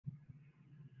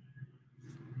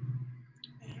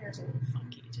camera's a little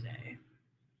funky today.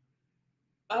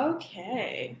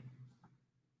 Okay.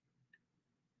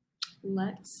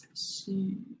 Let's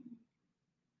see.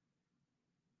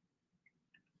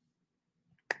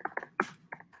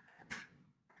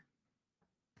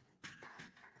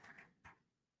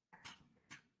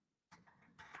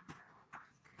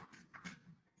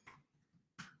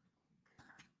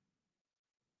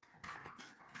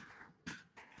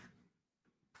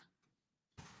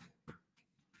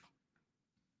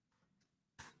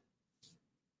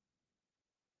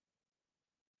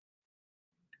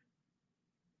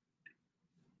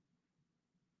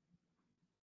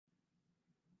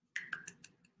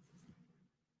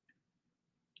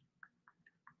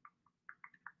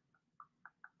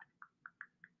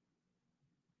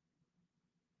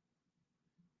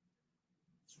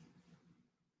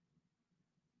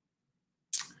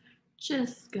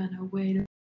 Just gonna wait.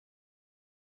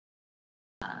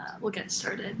 We'll get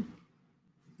started.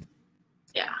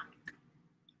 Yeah.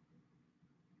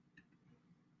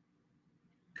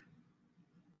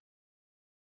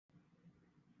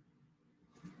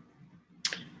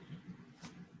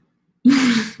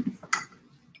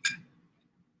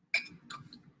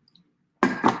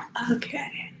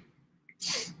 Okay.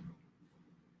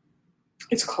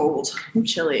 It's cold. I'm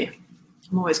chilly.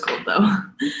 I'm always cold though.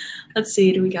 Let's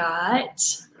see, do we got?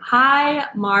 Hi,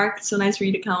 Mark. So nice for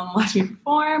you to come watch me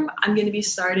perform. I'm going to be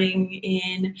starting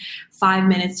in 5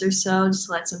 minutes or so, just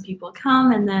to let some people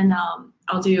come, and then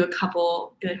I'll do a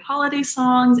couple good holiday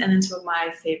songs and then some of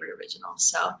my favorite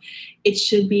originals. So it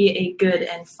should be a good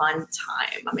and fun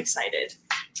time. I'm excited.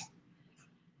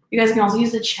 You guys can also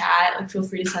use the chat. Like, feel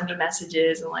free to send me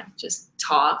messages and like just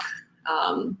talk.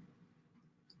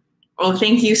 Well,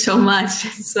 thank you so much.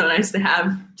 It's so nice to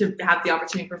have the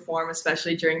opportunity to perform,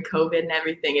 especially during COVID and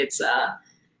everything.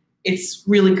 It's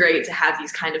really great to have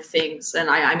these kind of things. And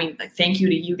I mean, like, thank you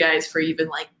to you guys for even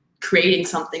like creating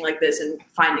something like this and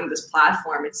finding this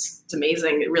platform. It's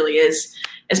amazing. It really is,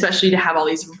 especially to have all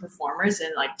these different performers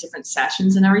and like different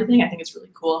sessions and everything. I think it's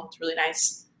really cool. It's really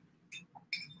nice.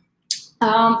 So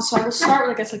I will start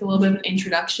with, I guess, like a little bit of an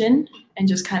introduction and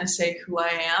just kind of say who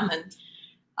I am and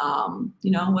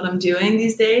you know, what I'm doing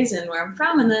these days and where I'm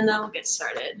from, and then we'll get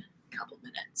started. A couple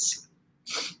minutes.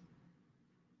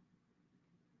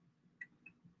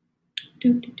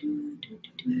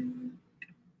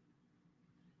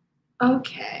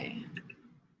 Okay.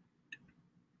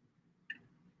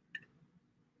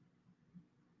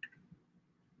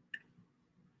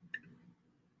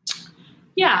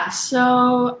 Yeah,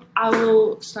 so I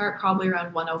will start probably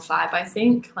around 1:05, I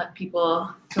think. Let people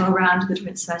go around to the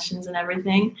different sessions and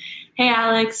everything. Hey,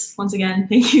 Alex, once again,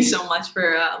 thank you so much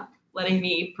for letting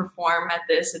me perform at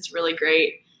this. It's really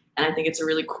great, and I think it's a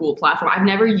really cool platform. I've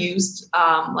never used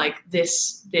like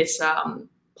this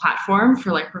platform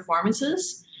for like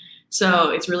performances, so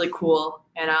it's really cool,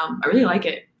 and I really like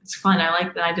it. It's fun. I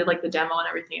like that. I did like the demo and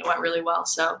everything. It went really well,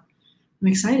 so I'm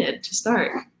excited to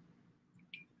start.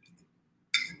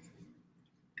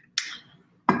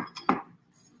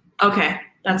 Okay,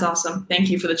 that's awesome.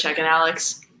 Thank you for the check-in,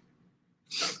 Alex.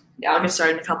 Yeah, I'll get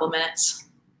started in a couple minutes.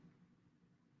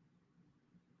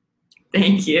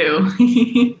 Thank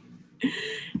you.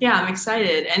 Yeah, I'm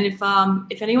excited. And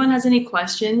if anyone has any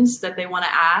questions that they want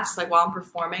to ask, like while I'm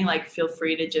performing, like feel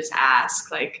free to just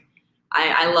ask. Like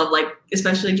I love, like,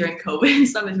 especially during COVID and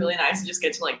stuff, it's really nice to just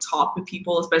get to like talk with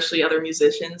people, especially other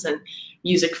musicians and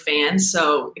music fans.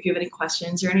 So if you have any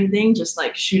questions or anything, just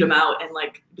like shoot them out, and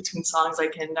like between songs I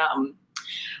can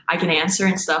answer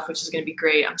and stuff, which is going to be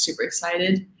great. I'm super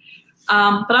excited.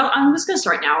 But I'm just going to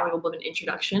start now with a little bit of an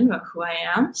introduction about who I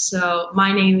am. So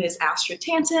my name is Astrid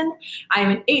Tanton. I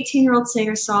am an 18-year-old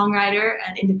singer-songwriter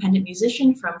and independent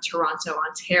musician from Toronto,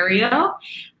 Ontario.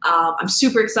 I'm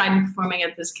super excited performing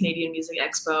at this Canadian Music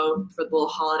Expo for the little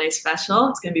holiday special.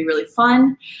 It's going to be really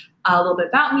fun. A little bit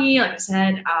about me, like I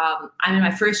said, I'm in my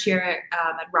first year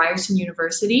at Ryerson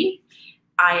University.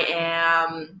 I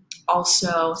am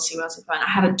also, let's see what else I found. I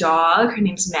have a dog. Her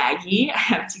name's Maggie. I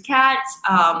have 2 cats.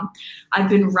 I've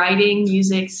been writing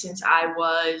music since I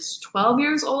was 12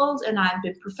 years old, and I've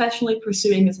been professionally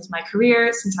pursuing this as my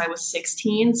career since I was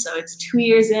 16. So it's 2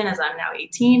 years in, as I'm now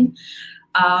 18.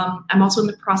 I'm also in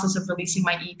the process of releasing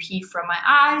my EP, From My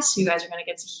Eyes, so you guys are going to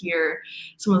get to hear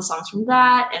some of the songs from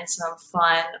that and some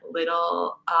fun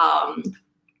little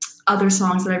other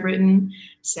songs that I've written.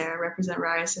 Sarah, represent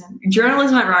Ryerson.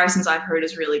 Journalism at Ryerson's, I've heard,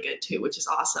 is really good too, which is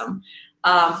awesome.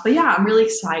 But yeah, I'm really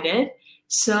excited.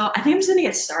 So I think I'm just gonna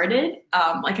get started.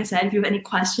 Like I said, if you have any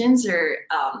questions or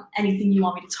anything you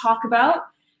want me to talk about,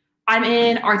 I'm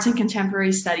in arts and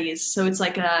contemporary studies. So it's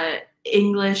like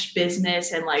English,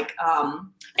 business, and like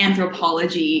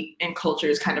anthropology and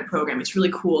cultures kind of program. It's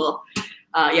really cool.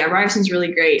 Yeah, Ryerson's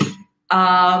really great.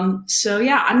 So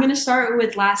yeah, I'm gonna start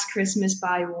with Last Christmas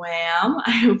by Wham.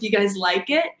 I hope you guys like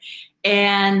it.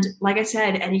 And like I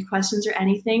said, any questions or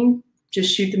anything,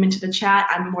 just shoot them into the chat.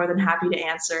 I'm more than happy to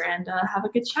answer and have a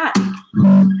good chat.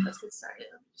 Let's get started.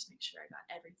 Let me just make sure I got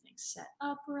everything set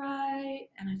up right.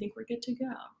 And I think we're good to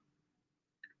go.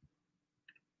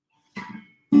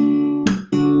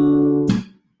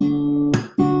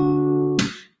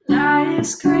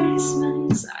 Last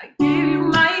Christmas, I gave you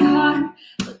my heart,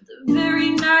 but the very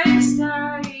next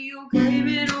day you gave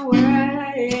it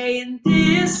away. And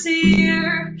this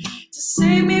year, to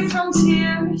save me from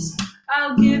tears,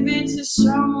 I'll give it to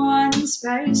someone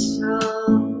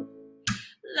special.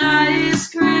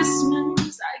 Last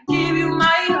Christmas, I gave you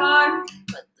my heart,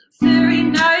 but the very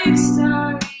next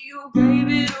day you gave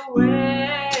it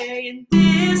away. And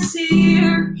this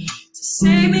year, to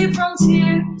save me from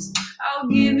tears, I'll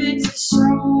give it to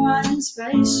someone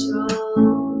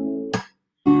special.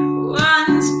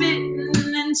 Once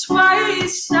bitten and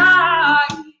twice shy,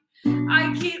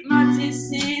 I keep my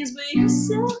distance, but you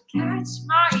still catch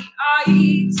my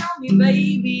eye. Tell me,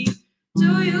 baby,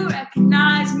 do you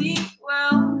recognize me?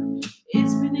 Well,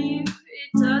 it's been a year,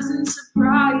 it doesn't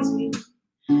surprise me.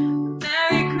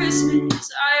 Merry Christmas,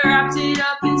 I wrapped it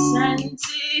up and sent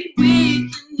it with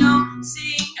a note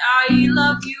saying I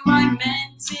love you, I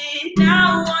meant it.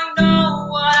 Now I know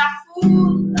what a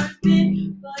fool I've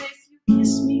been, but if you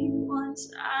kiss me once,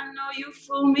 I know you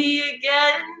fool me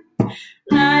again.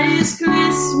 Last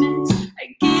Christmas,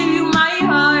 I gave you my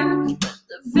heart, but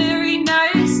the very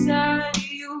next day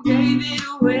you gave it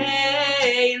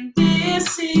away. And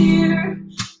this year,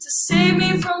 to save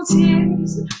me from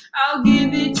tears, I'll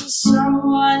give it to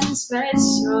someone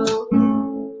special.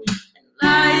 And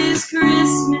last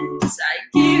Christmas, I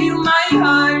gave you my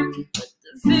heart, but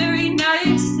the very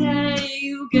next day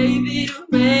you gave it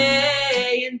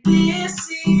away. And this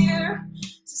year,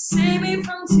 to save me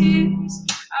from tears,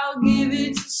 I'll give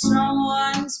it to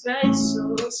someone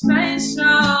special,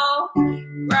 special.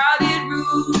 Crowded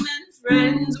room and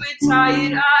friends with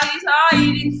tired eyes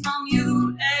hiding from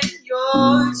you and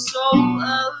your soul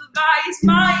of ice.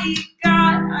 My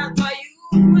God, I thought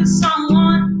you were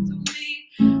someone to me.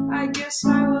 I guess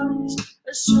I was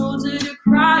a shoulder to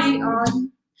cry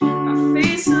on. I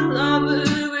face a lover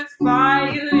with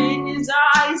fire in his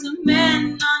eyes, a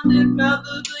man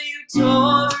undercover, but you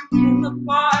tore him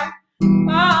apart.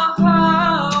 Oh,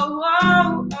 oh,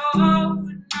 oh, oh,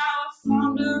 now I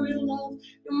found a real love,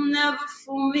 you'll never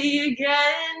fool me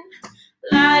again.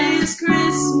 Last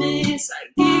Christmas,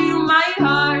 I gave you my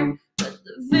heart, but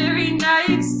the very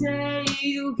next day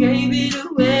you gave it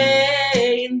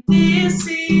away. And this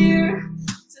year,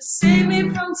 to save me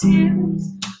from tears,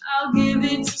 I'll give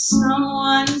it to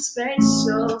someone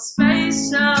special,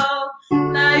 special.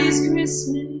 Last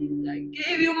Christmas, I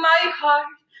gave you my heart,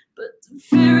 but the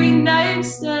very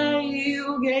next day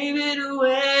you gave it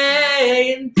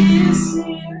away. And this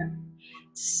year,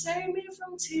 to save me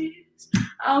from tears,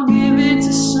 I'll give it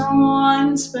to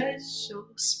someone special,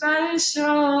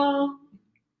 special.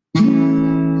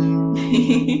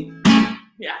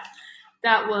 Yeah,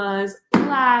 that was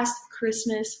Last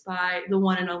Christmas by the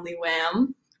one and only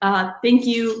Wham. Thank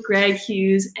you, Greg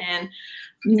Hughes and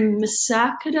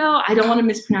Misakado. I don't want to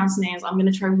mispronounce names. I'm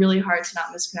going to try really hard to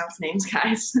not mispronounce names,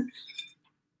 guys.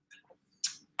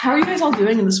 How are you guys all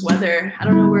doing in this weather? I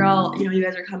don't know where all, you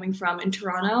guys are coming from. In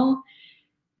Toronto?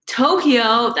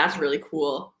 Tokyo, that's really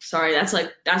cool. Sorry, that's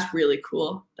really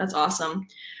cool. That's awesome.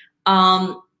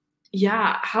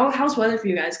 Yeah, how's weather for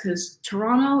you guys? Because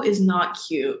Toronto is not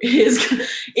cute.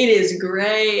 It is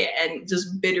gray and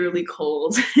just bitterly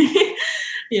cold.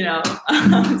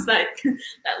 It's like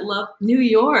that love. New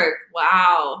York,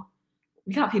 wow.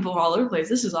 We got people all over the place.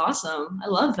 This is awesome. I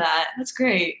love that. That's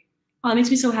great. Oh, it makes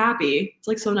me so happy. It's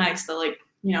like so nice that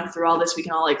through all this we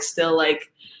can all still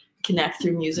connect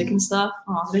through music and stuff.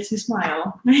 Oh, it makes me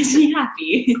smile. It makes me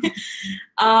happy.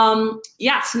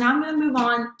 Yeah, so now I'm going to move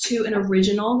on to an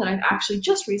original that I've actually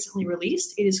just recently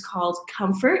released. It is called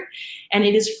Comfort, and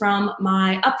it is from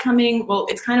my upcoming, well,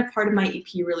 it's kind of part of my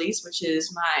EP release, which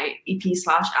is my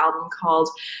EP/album called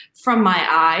From My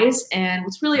Eyes. And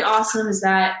what's really awesome is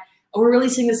that we're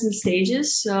releasing this in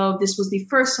stages. So this was the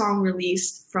first song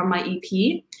released from my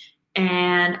EP.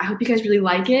 And I hope you guys really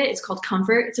like it. It's called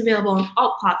Comfort. It's available on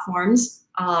all platforms.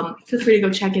 Feel free to go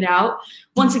check it out.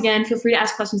 Once again, feel free to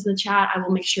ask questions in the chat. I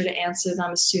will make sure to answer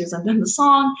them as soon as I'm done the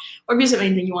song. Or if you have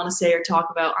anything you want to say or talk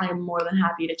about, I am more than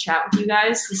happy to chat with you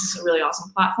guys. This is a really awesome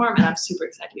platform, and I'm super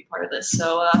excited to be part of this.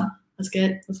 So let's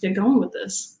get going with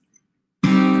this.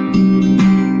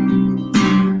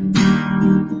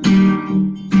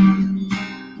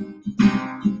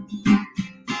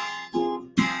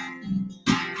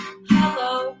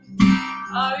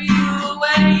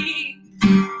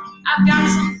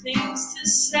 things to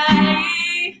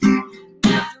say.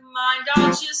 Never mind, I'll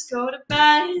just go to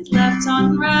bed, left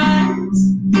unread.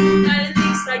 At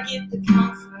least I get the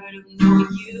comfort of knowing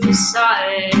you saw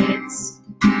it.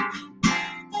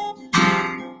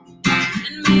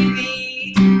 And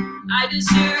maybe I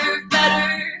deserve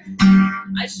better,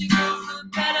 I should go for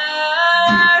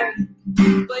better.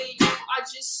 But you are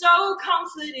just so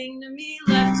comforting to me,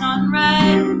 left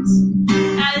unread.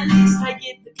 At least I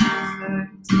get the comfort,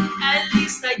 at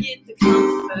least I get the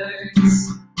comfort.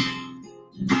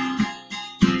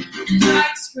 And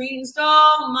bright screens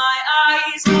dull my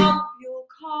eyes, hope you'll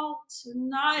call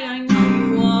tonight, I know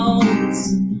you won't.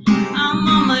 I'm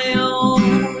on my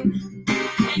own,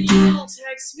 and you'll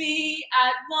text me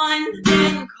at 1,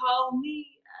 then call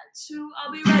me at 2,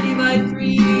 I'll be ready by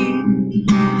 3,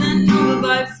 then over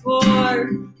by 4,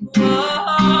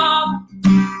 whoa,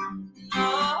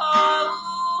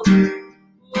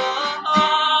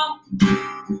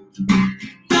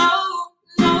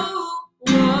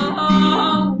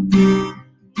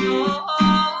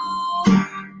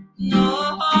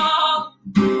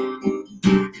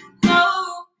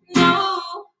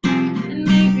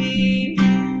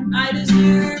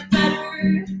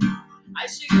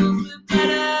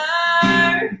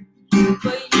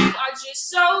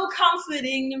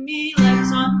 comforting to me,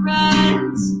 left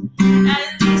unread.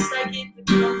 At least I get the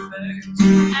comfort,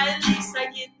 at least I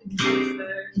get the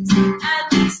comfort,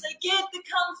 at least I get the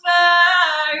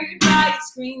comfort. Bright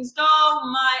screens dull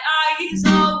my eyes,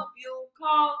 hope you'll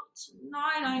call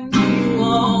tonight, I know you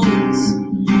won't.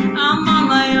 I'm on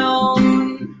my own,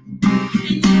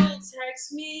 and you'll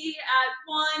text me at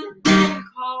 1, then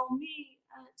call me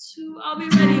at 2, I'll be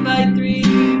ready by 3,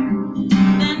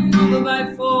 then over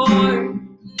by 4.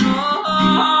 No,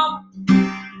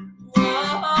 whoa,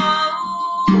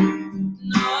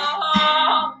 no,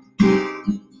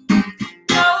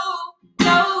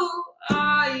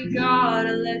 I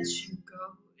gotta let you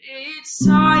go. It's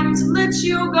time to let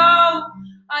you go.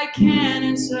 I can't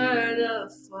answer the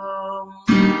phone.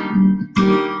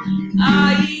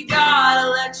 I gotta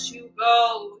let you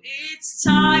go. It's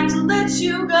time to let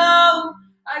you go.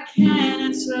 I can't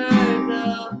answer the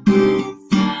phone.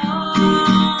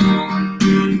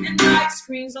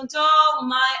 Screens don't dull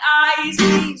my eyes,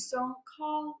 please don't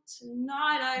call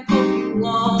tonight, I hope you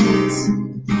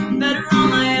won't. Better on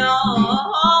my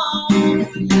own.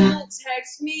 You'll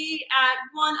text me at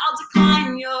 1, I'll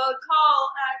decline your call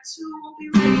at 2, won't be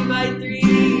ready by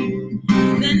 3,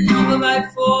 then over by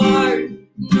 4.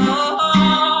 No,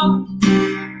 whoa,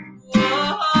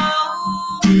 no,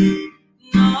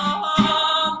 no,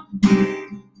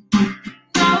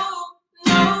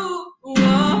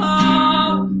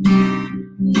 whoa.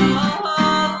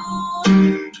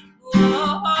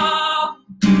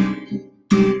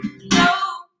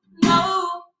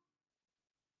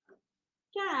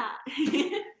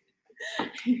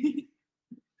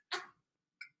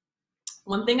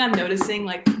 One thing I'm noticing,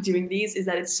 like, doing these is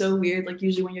that it's so weird. Like,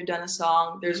 usually when you're done a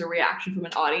song, there's a reaction from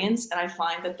an audience, and I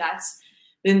find that that's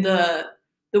been the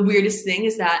weirdest thing,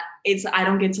 is that I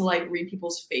don't get to like read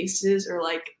people's faces or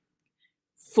like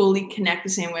fully connect the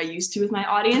same way I used to with my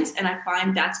audience, and I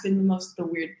find that's been the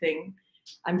weird thing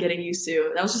I'm getting used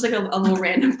to. That was just like a little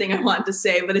random thing I wanted to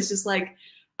say, but it's just like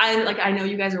I know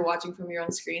you guys are watching from your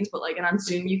own screens, but like, and on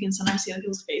Zoom you can sometimes see other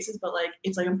people's faces, but like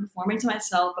it's like I'm performing to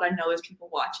myself, but I know there's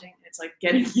people watching, and it's like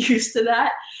getting used to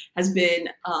that has been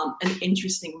an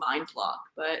interesting mind block.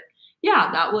 But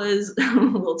yeah, that was a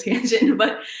little tangent,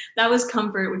 but that was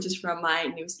Comfort, which is from my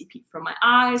newest EP, From My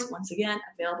Eyes, once again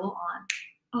available on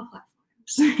all platforms.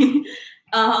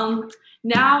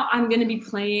 Now I'm going to be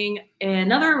playing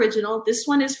another original. This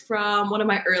one is from one of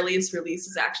my earliest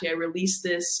releases, actually. I released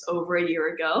this over a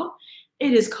year ago.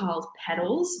 It is called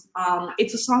Petals.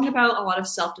 It's a song about a lot of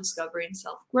self-discovery and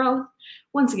self-growth.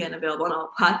 Once again, available on all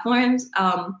platforms.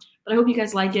 But I hope you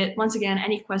guys like it. Once again,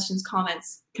 any questions,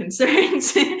 comments,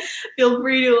 concerns, feel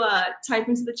free to type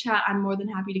into the chat. I'm more than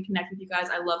happy to connect with you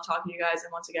guys. I love talking to you guys.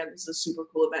 And once again, this is a super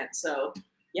cool event. So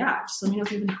yeah, just let me know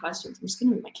if you have any questions. I'm just going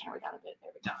to move my camera down a bit.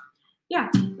 There we go. Yeah,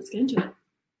 let's get into it.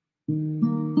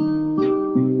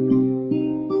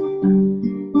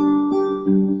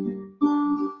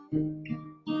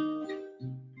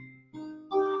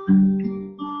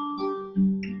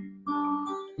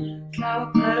 Flower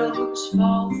petals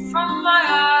fall from my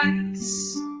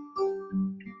eyes.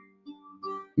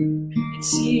 It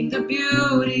seemed a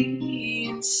beauty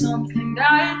in something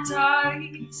that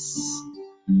dies.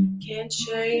 Can't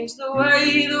change the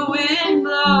way the wind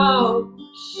blows,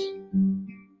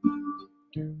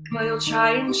 but you'll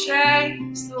try and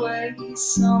change the way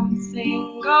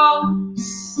something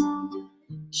goes.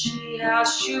 She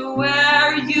asked you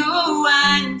where you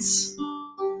went.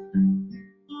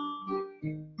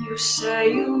 You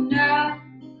say you never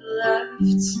left.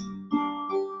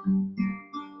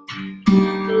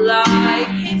 The light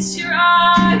hits your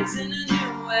eyes in a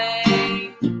new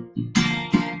way,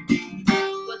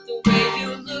 but the way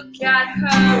you look at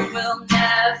her will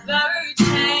never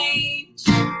change.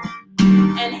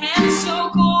 And hands so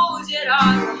cold yet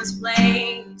are warm as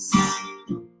flames,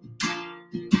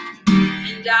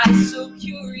 and eyes so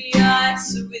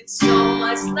curious with so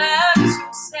much left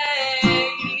to say.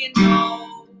 And oh,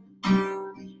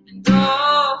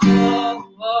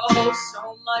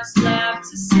 so much left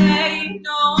to say.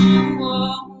 No,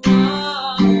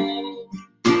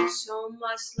 so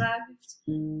much left.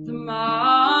 The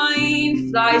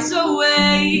mind flies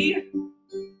away,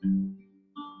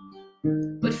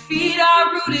 but feet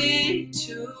are rooted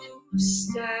to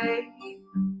stay.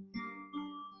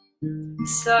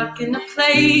 Stuck in a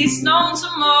place known to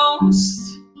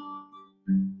most,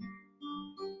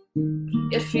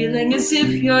 you're feeling as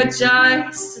if you're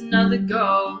just another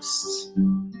ghost.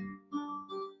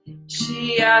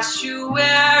 She asked you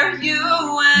where you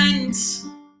went.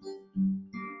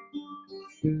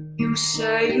 You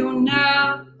say you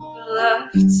never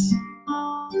left.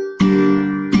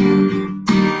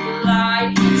 The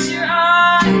light hits your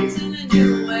eyes in a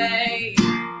new way,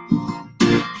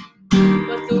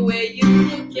 but the way you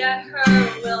look at her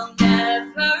will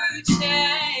never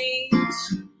change.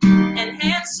 And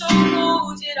hands so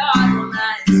cold yet are warm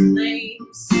as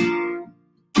flames,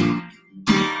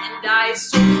 and eyes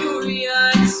so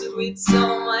curious with so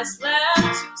much left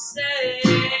to say.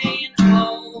 And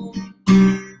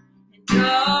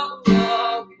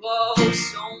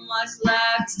so much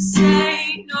left to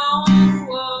say. No,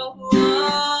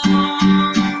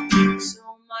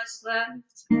 so much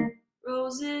left.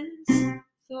 Roses,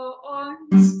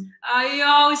 thorns, I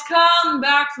always come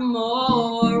back for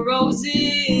more.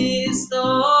 Roses,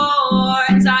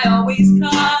 thorns, I always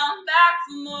come back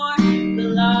for more. The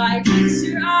light hits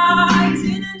your eyes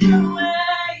in a new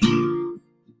way,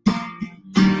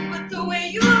 but the way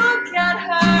you look at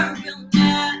her will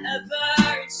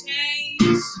never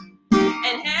change.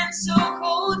 And hands so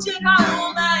cold yet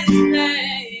are as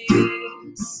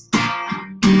flames,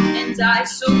 and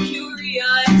eyes so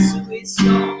curious with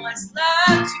so much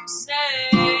left to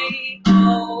say.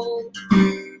 Oh,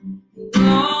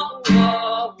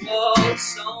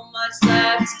 so much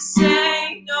left to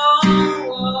say. No,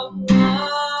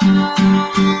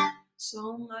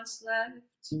 so much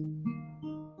left.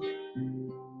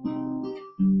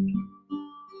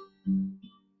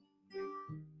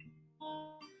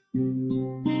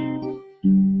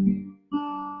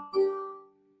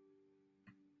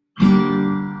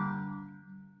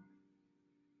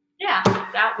 Yeah,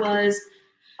 that was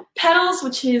Petals,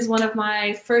 which is one of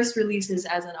my first releases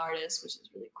as an artist, which is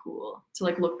really cool to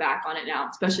like look back on it now,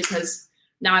 especially because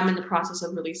now I'm in the process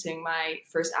of releasing my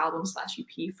first album /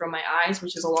 EP, From My Eyes,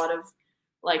 which is a lot of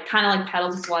like kind of like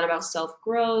Petals. It's a lot about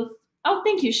self-growth. Oh,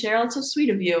 thank you, Cheryl. It's so sweet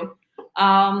of you.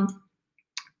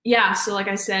 Yeah, so like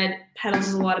I said, Petals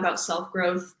is a lot about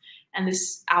self-growth, and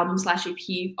this album /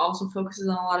 EP also focuses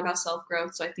on a lot about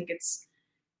self-growth. So I think it's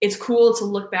cool to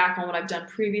look back on what I've done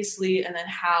previously and then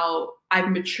how I've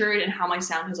matured and how my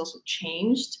sound has also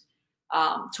changed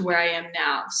to where I am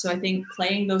now. So I think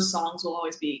playing those songs will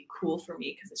always be cool for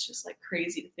me because it's just like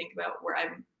crazy to think about where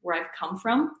I've come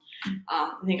from.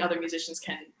 I think other musicians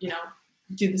can,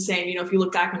 do the same. If you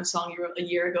look back on a song you wrote a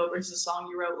year ago versus a song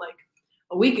you wrote like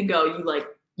a week ago, you're like,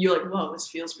 whoa, this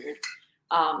feels weird.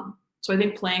 So I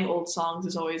think playing old songs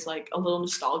is always like a little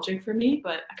nostalgic for me,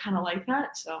 but I kind of like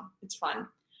that, so it's fun. I'm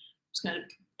just gonna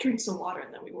drink some water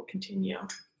and then we will continue.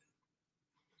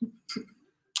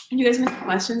 And you guys have any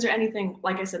questions or anything,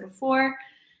 like I said before,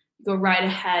 go right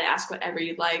ahead, ask whatever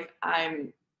you'd like.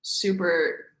 I'm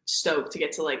super stoked to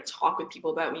get to like talk with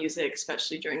people about music,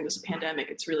 especially during this pandemic.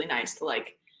 It's really nice to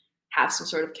like have some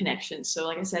sort of connection. So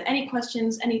like I said, any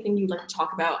questions, anything you'd like to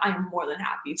talk about, I am more than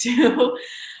happy to.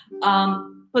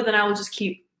 But then I will just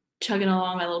keep chugging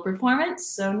along my little performance.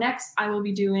 So next I will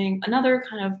be doing another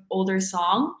kind of older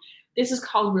song. This is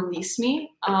called Release Me.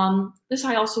 This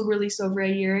I also released over a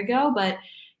year ago, but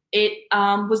it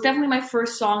was definitely my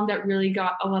first song that really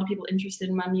got a lot of people interested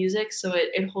in my music. So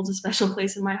it holds a special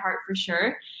place in my heart for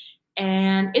sure.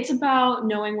 And it's about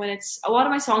knowing when a lot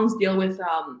of my songs deal with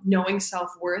knowing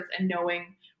self-worth and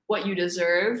knowing what you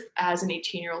deserve as an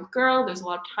 18-year-old girl. There's a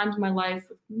lot of times in my life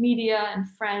with media and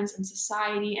friends and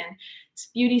society and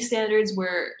beauty standards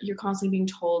where you're constantly being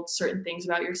told certain things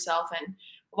about yourself. And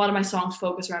a lot of my songs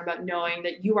focus around about knowing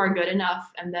that you are good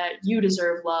enough and that you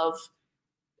deserve love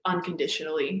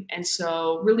unconditionally. And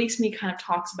so Release Me kind of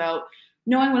talks about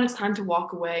knowing when it's time to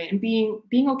walk away and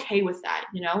being okay with that,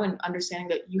 you know, and understanding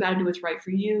that you got to do what's right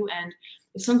for you. And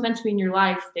if someone's meant to be in your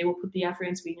life, they will put the effort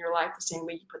into be in your life the same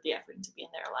way you put the effort into be in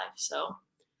their life. So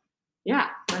yeah,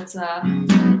 let's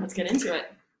get into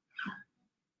it.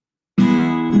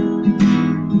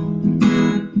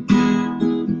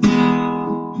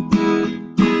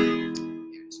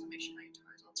 Here, just want to make sure my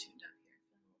guitar is all tuned up here.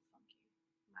 A little funky.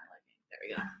 My liking. There we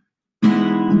go.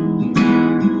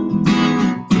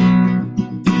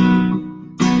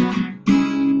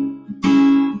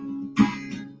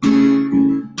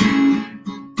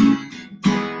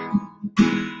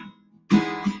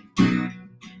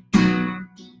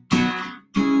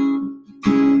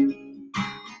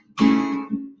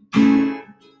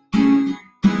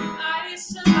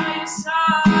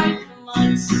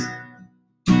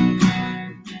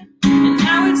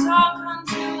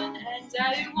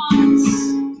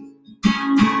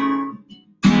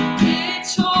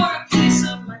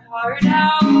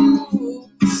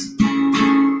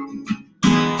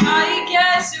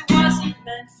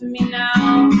 For me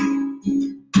now,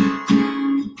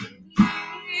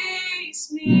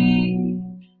 release me,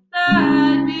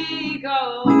 let me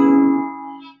go,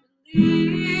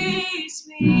 release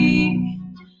me,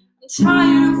 I'm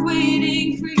tired of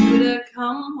waiting for you to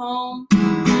come home.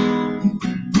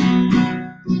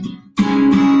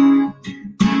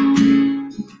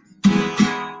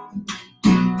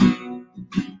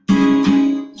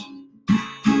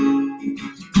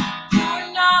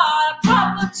 You're not a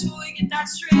pop-up toy, get that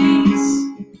straight.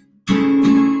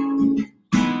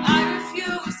 I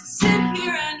refuse to sit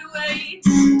here and wait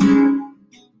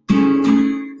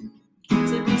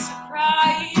to be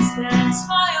surprised and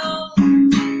smile.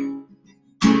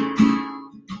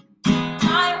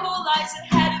 My whole life's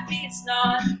ahead of me, it's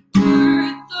not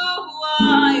worth the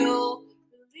while.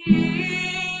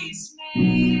 Release me,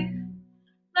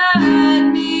 let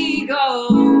me go.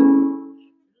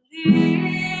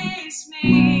 Release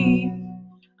me,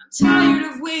 I'm tired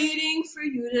of waiting for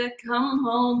you to come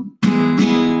home.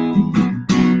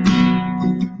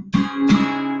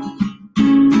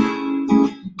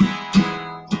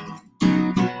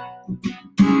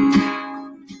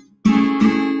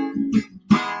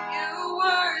 You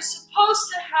were supposed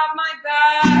to have my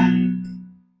back.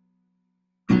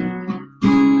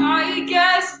 I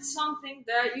guess it's something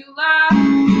that you lack.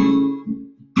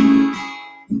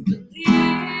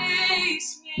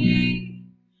 Release me,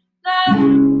 let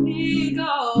me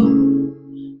go.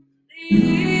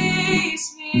 Release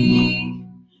me,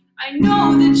 I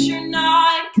know that you're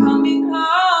not coming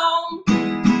home.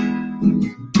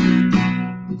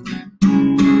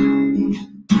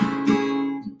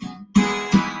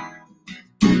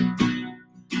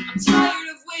 I'm tired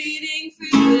of waiting for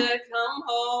you to come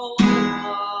home.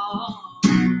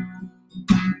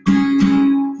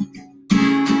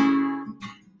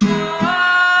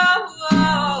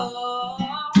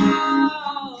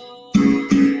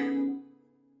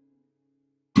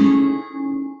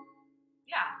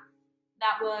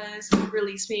 That was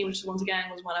Release Me, which once again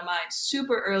was one of my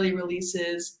super early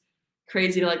releases.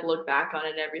 Crazy to like look back on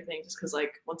it and everything, just because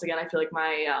like once again I feel like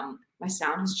my my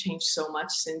sound has changed so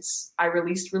much since I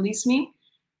released Release Me.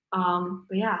 But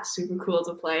yeah, super cool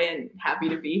to play and happy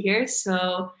to be here.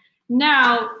 So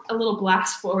now a little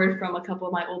blast forward from a couple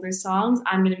of my older songs.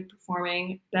 I'm going to be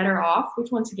performing Better Off,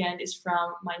 which once again is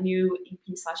from my new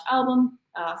EP/album,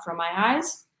 From My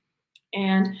Eyes.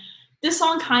 And this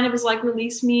song kind of is like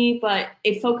Release Me, but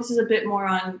it focuses a bit more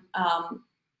on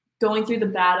going through the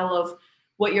battle of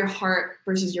what your heart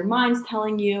versus your mind's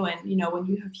telling you. And, you know, when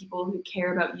you have people who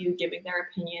care about you giving their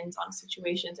opinions on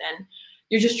situations and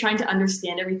you're just trying to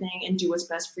understand everything and do what's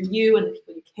best for you and the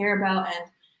people you care about. And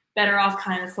Better Off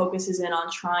kind of focuses in on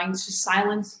trying to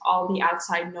silence all the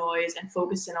outside noise and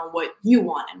focus in on what you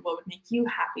want and what would make you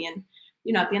happy. And,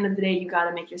 you know, at the end of the day, you got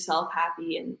to make yourself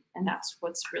happy. And that's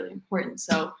what's really important.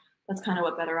 So that's kind of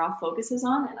what Better Off focuses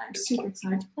on, and I'm super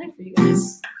excited to play for you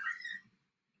guys.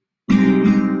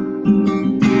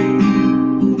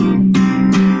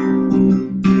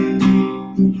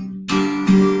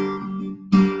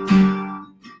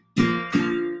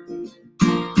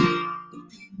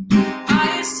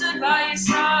 I stood by your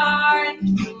side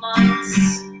for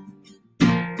months,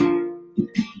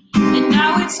 and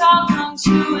now it's all come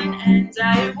to an end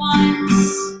at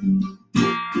once.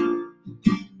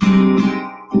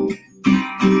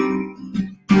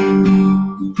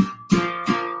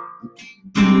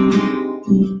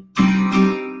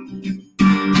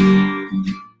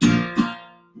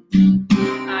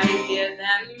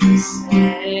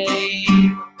 Say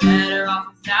we're better off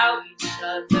without each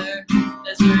other.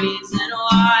 There's a reason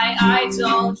why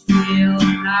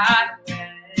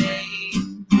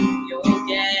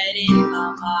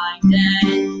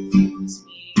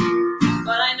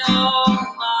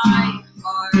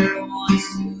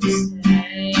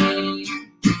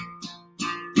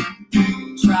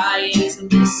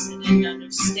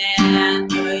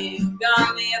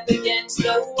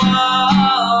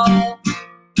wall.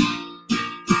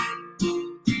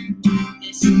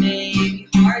 This may be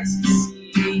hard to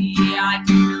see. I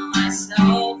can feel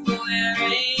myself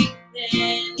wearing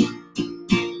thin.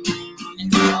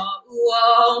 And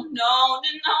oh, no,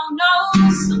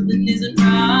 something isn't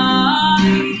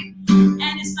right.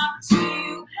 And it's not between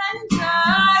you and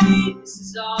I. This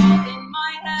is all in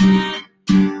my head,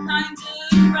 kind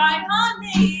of right,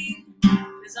 honey.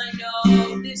 'Cause I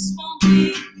know this won't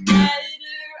be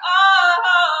better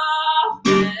off,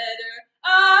 better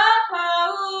off.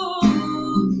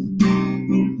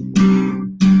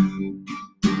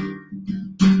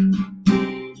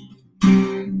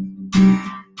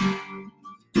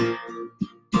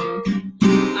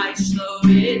 I slowed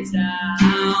it down.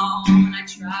 I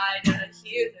try to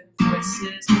hear their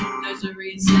voices. There's a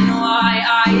reason why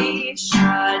I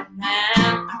shut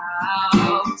them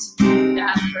out.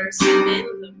 That person in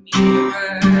the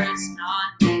mirror is not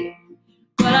me,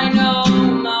 but I know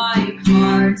my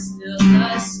heart's still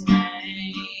the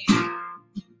same.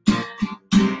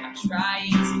 I'm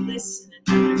trying to listen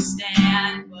and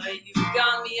understand, but you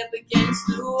got me up against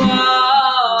the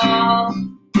wall.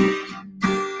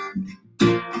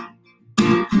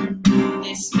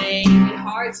 This may be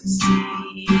hard to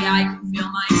see. I can feel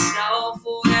myself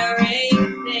wearing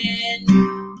thin.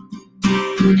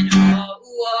 And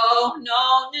oh,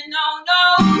 no,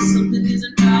 something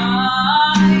isn't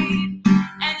right.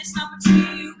 And it's not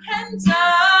between you and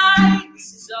I. This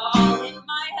is all in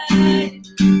my head,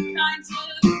 kind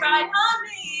of right,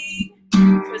 honey.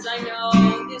 'Cause I know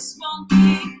this won't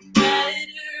be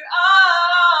better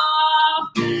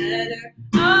off, better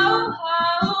off.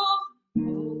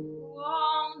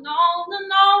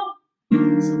 No,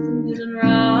 something isn't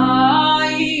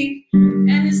right,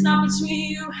 and it's not between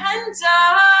you and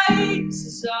I. This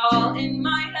is all in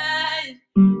my head,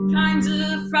 kind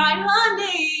of right,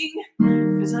 honey.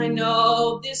 'Cause I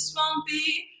know this won't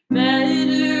be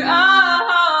better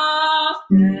off,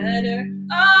 better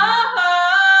off.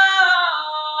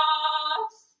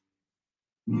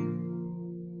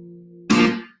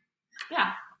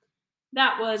 Yeah,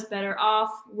 that was Better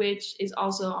Off, which is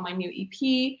also on my new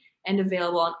EP and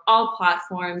available on all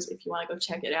platforms. If you want to go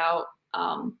check it out,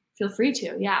 feel free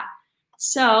to. Yeah.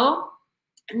 So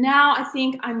now I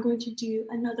think I'm going to do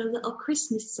another little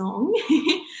Christmas song.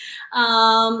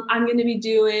 I'm going to be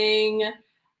doing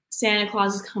Santa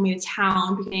Claus is Coming to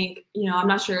Town. I think, I'm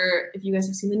not sure if you guys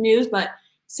have seen the news, but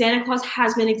Santa Claus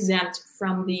has been exempt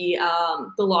from the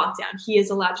lockdown. He is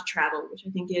allowed to travel, which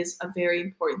I think is a very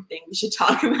important thing we should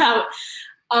talk about,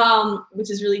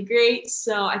 which is really great.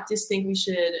 So I just think we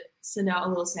should send out a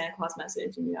little Santa Claus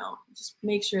message and, just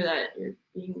make sure that you're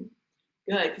being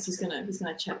good, because he's gonna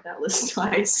check that list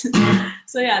twice.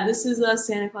 So yeah, this is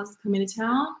Santa Claus is Coming to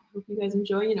Town. Hope you guys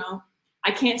enjoy.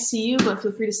 I can't see you, but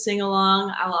feel free to sing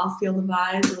along. I'll feel the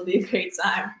vibes. It'll be a great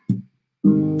time.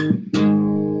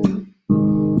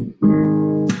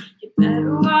 You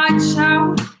better watch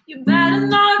out. You better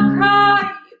not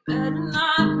cry. You better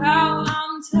not pout.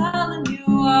 I'm telling you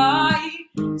why.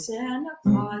 Santa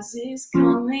Claus is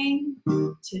coming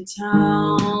to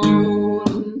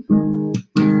town.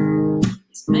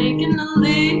 He's making a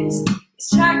list. He's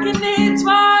checking it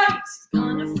twice. He's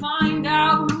gonna find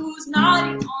out who's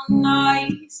naughty or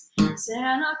nice.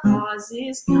 Santa Claus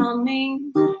is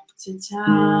coming to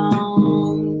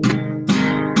town.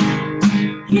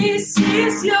 He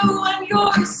sees you when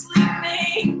you're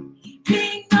sleeping.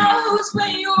 He knows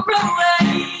when you're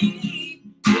awake. He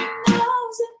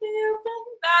knows if you've been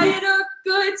bad or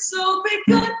good, so be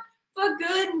good for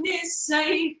goodness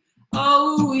sake.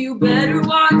 Oh, you better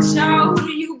watch out.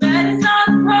 You better not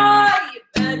cry. You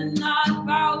better not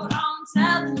pout. I'm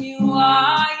telling you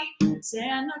why.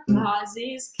 Santa Claus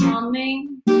is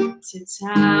coming to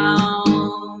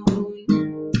town.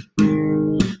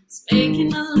 He's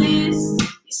making a list.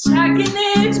 He's checking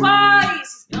it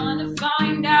twice. He's gonna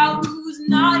find out who's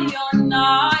naughty or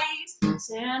nice.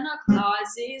 Santa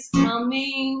Claus is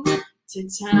coming to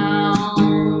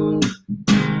town.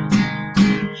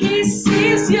 He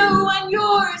sees you when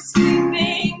you're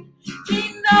sleeping. He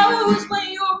knows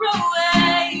when you're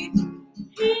awake.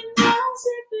 He knows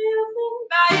if you've been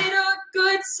bad or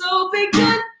good, so be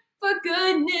good for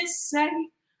goodness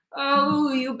sake.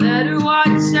 Oh, you better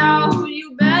watch out.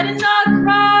 You better not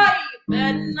cry. You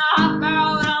better not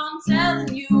pout. I'm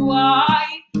telling you why.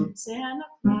 Santa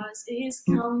Claus is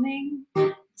coming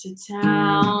to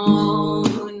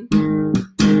town.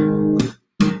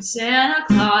 Santa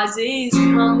Claus is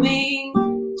coming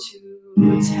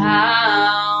to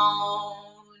town.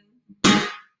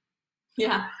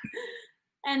 Yeah.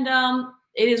 And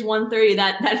it is 1:30.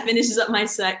 That finishes up my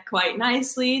set quite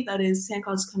nicely. That is Santa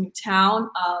Claus is Coming to Town.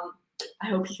 I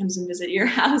hope he comes and visit your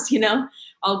house, you know,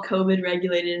 all COVID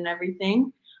regulated and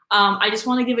everything. I just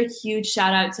want to give a huge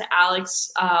shout out to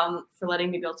Alex for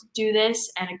letting me be able to do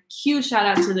this, and a huge shout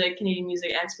out to the Canadian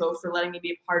Music Expo for letting me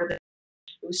be a part of it.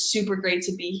 It was super great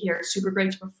to be here, super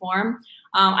great to perform.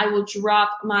 I will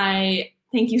drop my,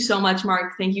 thank you so much,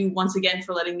 Mark. Thank you once again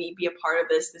for letting me be a part of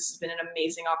this. This has been an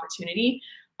amazing opportunity.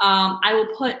 I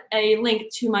will put a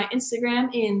link to my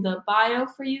Instagram in the bio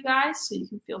for you guys, so you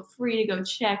can feel free to go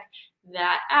check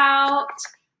that out.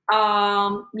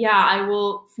 Yeah, I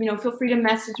will, you know, feel free to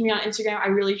message me on Instagram. I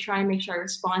really try and make sure I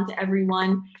respond to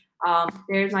everyone.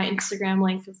 There's my Instagram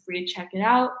link. Feel free to check it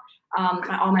out.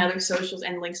 All my other socials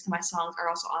and links to my songs are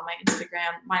also on my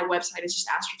Instagram. My website is just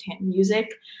Astrid Tanton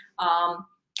Music.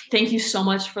 Thank you so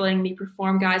much for letting me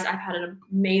perform, guys. I've had an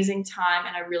amazing time,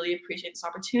 and I really appreciate this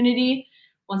opportunity.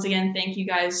 Once again, thank you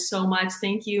guys so much.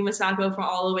 Thank you, Masako, from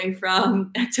all the way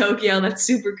from Tokyo. That's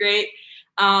super great.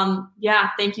 Yeah,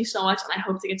 thank you so much, and I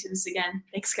hope to get to this again.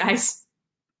 Thanks, guys.